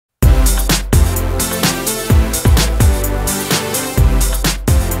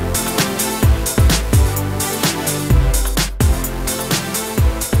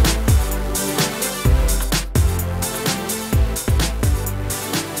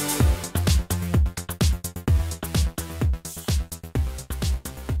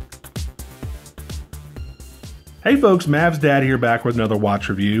Hey folks, Mav's Dad here back with another watch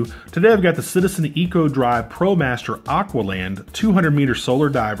review. Today I've got the Citizen EcoDrive ProMaster Aqualand 200 meter solar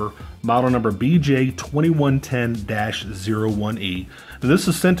diver, model number BJ2110-01E. This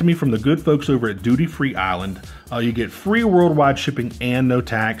is sent to me from the good folks over at Duty Free Island. You get free worldwide shipping and no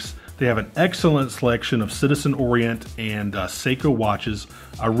tax. They have an excellent selection of Citizen Orient and Seiko watches.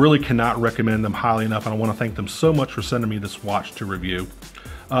 I really cannot recommend them highly enough, and I want to thank them so much for sending me this watch to review.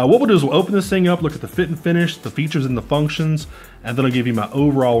 What we'll do is we'll open this thing up, look at the fit and finish, the features and the functions, and then I'll give you my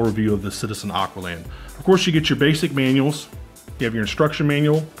overall review of the Citizen Aqualand. Of course, you get your basic manuals. You have your instruction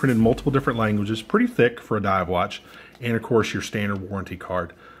manual, printed in multiple different languages, pretty thick for a dive watch, and of course your standard warranty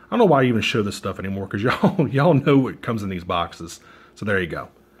card. I don't know why I even show this stuff anymore, because y'all know what comes in these boxes. So there you go.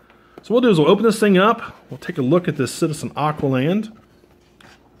 So what we'll do is we'll open this thing up, we'll take a look at this Citizen Aqualand.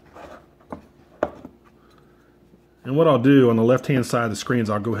 And what I'll do on the left-hand side of the screen is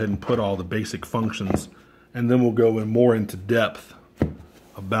I'll go ahead and put all the basic functions, and then we'll go more into depth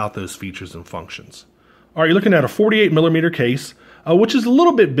about those features and functions. All right, you're looking at a 48 millimeter case, which is a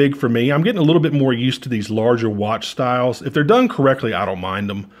little bit big for me. I'm getting a little bit more used to these larger watch styles. If they're done correctly, I don't mind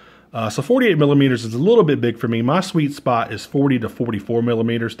them. So 48 millimeters is a little bit big for me. My sweet spot is 40 to 44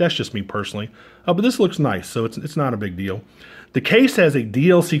 millimeters. That's just me personally. But this looks nice, so it's not a big deal. The case has a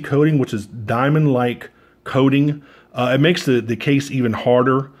DLC coating, which is diamond-like coating. It makes the case even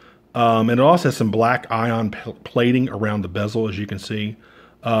harder, and it also has some black ion plating around the bezel, as you can see.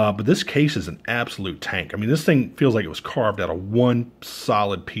 But this case is an absolute tank. I mean, this thing feels like it was carved out of one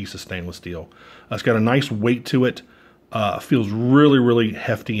solid piece of stainless steel. It's got a nice weight to it. Feels really, really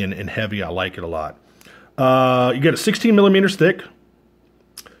hefty and heavy. I like it a lot. You get a 16 millimeters thick.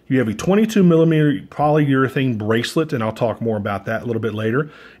 You have a 22 millimeter polyurethane bracelet, and I'll talk more about that a little bit later.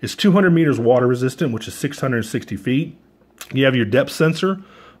 It's 200 meters water resistant, which is 660 feet. You have your depth sensor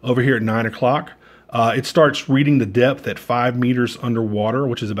over here at 9 o'clock. It starts reading the depth at 5 meters underwater,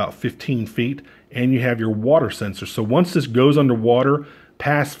 which is about 15 feet. And you have your water sensor. So once this goes underwater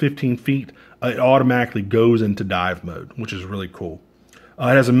past 15 feet, it automatically goes into dive mode, which is really cool.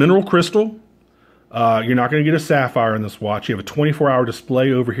 It has a mineral crystal. You're not going to get a sapphire in this watch. You have a 24-hour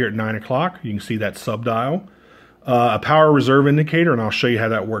display over here at 9 o'clock. You can see that sub-dial. A power reserve indicator, and I'll show you how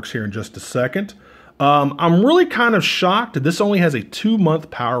that works here in just a second. I'm really kind of shocked that this only has a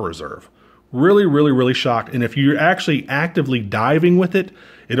 2-month power reserve. Really, really, really shocked. And if you're actually actively diving with it,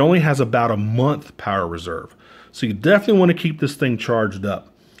 it only has about a month power reserve. So you definitely want to keep this thing charged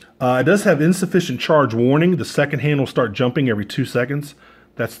up. It does have insufficient charge warning. The second hand will start jumping every 2 seconds.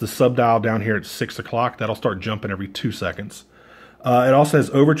 That's the sub-dial down here at 6 o'clock. That'll start jumping every 2 seconds. It also has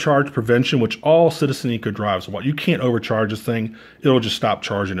overcharge prevention, which all Citizen EcoDrives will. You can't overcharge this thing. It'll just stop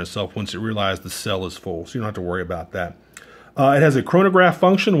charging itself once it realizes the cell is full, so you don't have to worry about that. It has a chronograph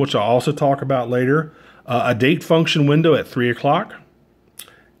function, which I'll also talk about later. A date function window at 3 o'clock.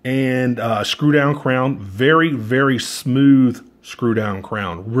 And a screw-down crown. Very, very smooth screw-down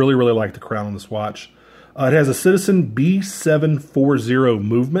crown. Really, really like the crown on this watch. It has a Citizen B740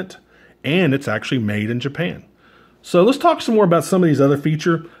 movement, and it's actually made in Japan. So let's talk some more about some of these other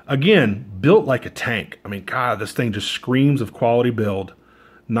features. Again, built like a tank. I mean, God, this thing just screams of quality build.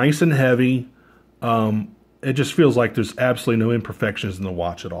 Nice and heavy. It just feels like there's absolutely no imperfections in the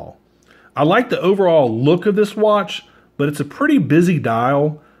watch at all. I like the overall look of this watch, but it's a pretty busy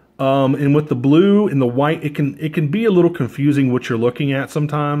dial. And with the blue and the white, it can be a little confusing what you're looking at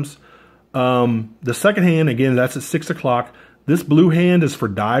sometimes. The second hand, again, that's at 6 o'clock. This blue hand is for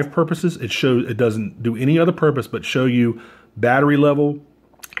dive purposes. It doesn't do any other purpose but show you battery level,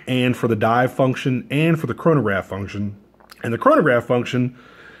 and for the dive function, and for the chronograph function. And the chronograph function,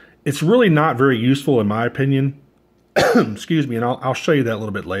 it's really not very useful in my opinion. Excuse me, and I'll show you that a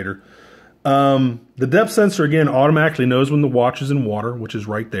little bit later. The depth sensor, again, automatically knows when the watch is in water, which is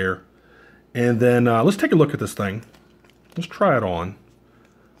right there. And then let's take a look at this thing. Let's try it on.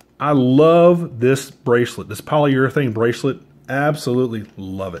 I love this bracelet, this polyurethane bracelet. Absolutely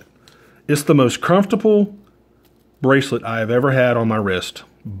love it. It's the most comfortable bracelet I have ever had on my wrist,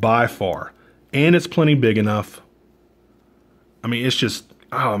 by far. And it's plenty big enough. I mean, it's just,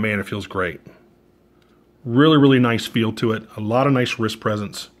 oh man, it feels great. Really, really nice feel to it. A lot of nice wrist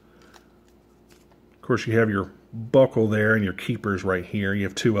presence. Of course, you have your buckle there and your keepers right here. You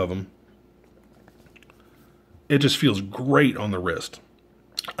have 2 of them. It just feels great on the wrist.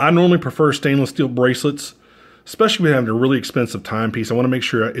 I normally prefer stainless steel bracelets, especially when having a really expensive timepiece. I want to make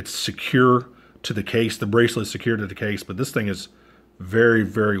sure it's secure to the case. The bracelet is secure to the case, but this thing is very,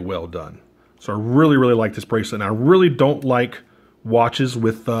 very well done. So I really, really like this bracelet. And I really don't like watches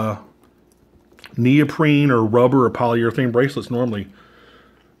with neoprene or rubber or polyurethane bracelets normally,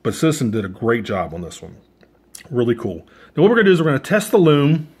 but Citizen did a great job on this one. Really cool. Now what we're going to do is we're going to test the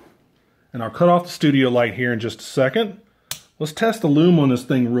lume, and I'll cut off the studio light here in just a second. Let's test the lume on this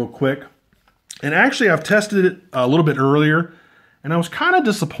thing real quick. And actually I've tested it a little bit earlier, and I was kind of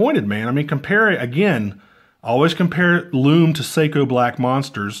disappointed, man. I mean, compare it, again, I always compare lume to Seiko Black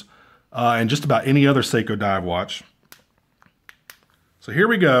Monsters and just about any other Seiko dive watch. So here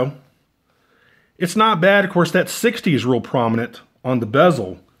we go. It's not bad. Of course, that 60 is real prominent on the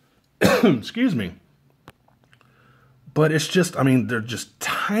bezel. Excuse me. But it's just, I mean, they're just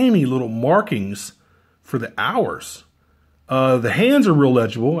tiny little markings for the hours. The hands are real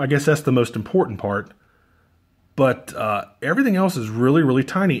legible. I guess that's the most important part. But everything else is really, really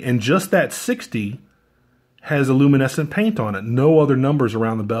tiny. And just that 60 has a luminescent paint on it. No other numbers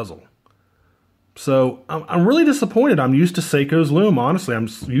around the bezel. So I'm really disappointed. I'm used to Seiko's lume. Honestly, I'm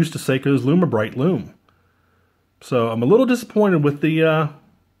used to Seiko's Lumibrite lume. So I'm a little disappointed with the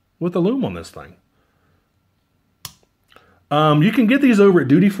lume on this thing. You can get these over at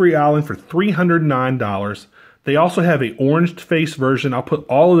Duty Free Island for $309. They also have a orange face version. I'll put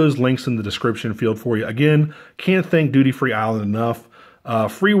all of those links in the description field for you. Again, can't thank Duty Free Island enough.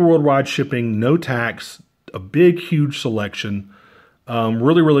 Free worldwide shipping, no tax, a big, huge selection.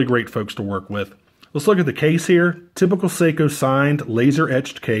 Really, really great folks to work with. Let's look at the case here. Typical Seiko signed, laser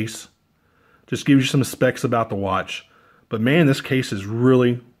etched case. Just gives you some specs about the watch. But man, this case is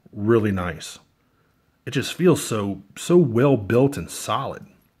really, really nice. It just feels so well built and solid.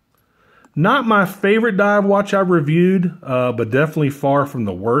 Not my favorite dive watch I've reviewed, but definitely far from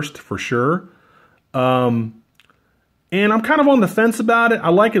the worst for sure. And I'm kind of on the fence about it. I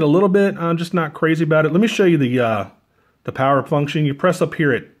like it a little bit. I'm just not crazy about it. Let me show you the power function. You press up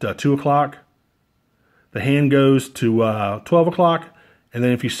here at 2 o'clock. The hand goes to 12 o'clock. And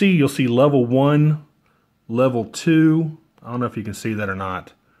then if you see, you'll see level 1, level 2. I don't know if you can see that or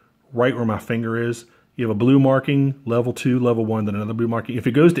not. Right where my finger is. You have a blue marking, level 2, level 1, then another blue marking. If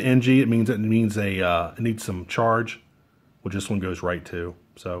it goes to NG, it means it needs some charge, which this one goes right to.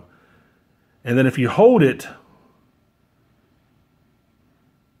 So, and then if you hold it,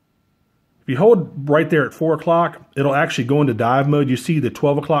 if you hold right there at 4 o'clock, it'll actually go into dive mode. You see the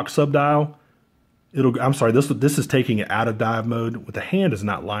 12 o'clock subdial. I'm sorry, this is taking it out of dive mode. With the hand is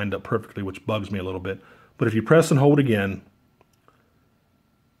not lined up perfectly, which bugs me a little bit. But if you press and hold again,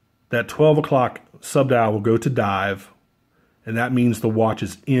 that 12 o'clock subdial will go to dive, and that means the watch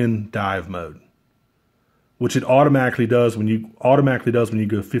is in dive mode, which it automatically does when you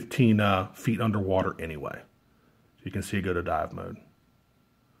go 15 feet underwater anyway. So you can see it go to dive mode.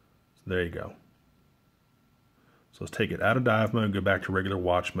 So there you go. So let's take it out of dive mode, go back to regular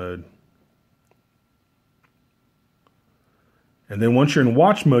watch mode. And then once you're in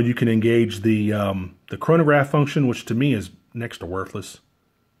watch mode, you can engage the chronograph function, which to me is next to worthless.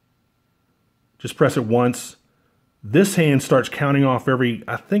 Just press it once. This hand starts counting off every,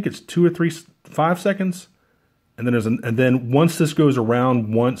 I think it's 2 or 3, 5 seconds. And then once this goes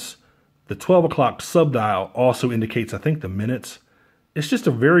around once, the 12 o'clock subdial also indicates, I think, the minutes. It's just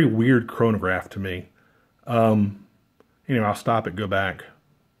a very weird chronograph to me. Anyway, I'll stop it, go back.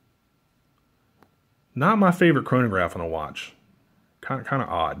 Not my favorite chronograph on a watch. Kind of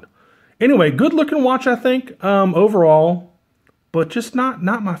odd. Anyway, good looking watch, I think, overall, but just not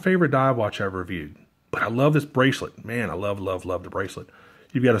my favorite dive watch I've reviewed. But I love this bracelet. Man, I love the bracelet.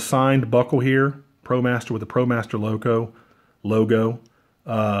 You've got a signed buckle here, ProMaster with the ProMaster logo.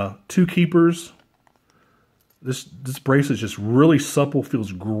 2 keepers. This bracelet is just really supple,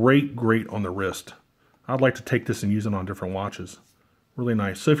 feels great on the wrist. I'd like to take this and use it on different watches. Really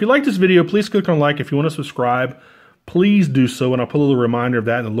nice. So if you like this video, please click on like. If you want to subscribe, please do so, and I'll put a little reminder of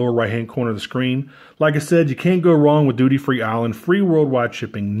that in the lower right-hand corner of the screen. Like I said, you can't go wrong with Duty Free Island. Free worldwide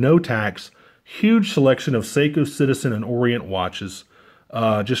shipping, no tax, huge selection of Seiko, Citizen, and Orient watches.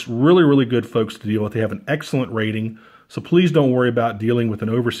 Just really good folks to deal with. They have an excellent rating, so please don't worry about dealing with an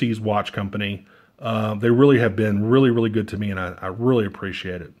overseas watch company. They really have been really good to me, and I really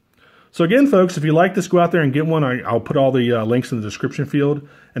appreciate it. So again, folks, if you like this, go out there and get one. I'll put all the links in the description field.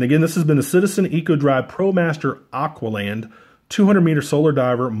 And again, this has been the Citizen EcoDrive ProMaster Aqualand 200-meter solar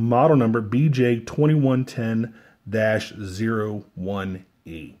diver, model number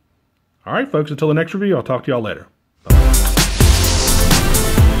BJ2110-01E. All right, folks, until the next review, I'll talk to y'all later.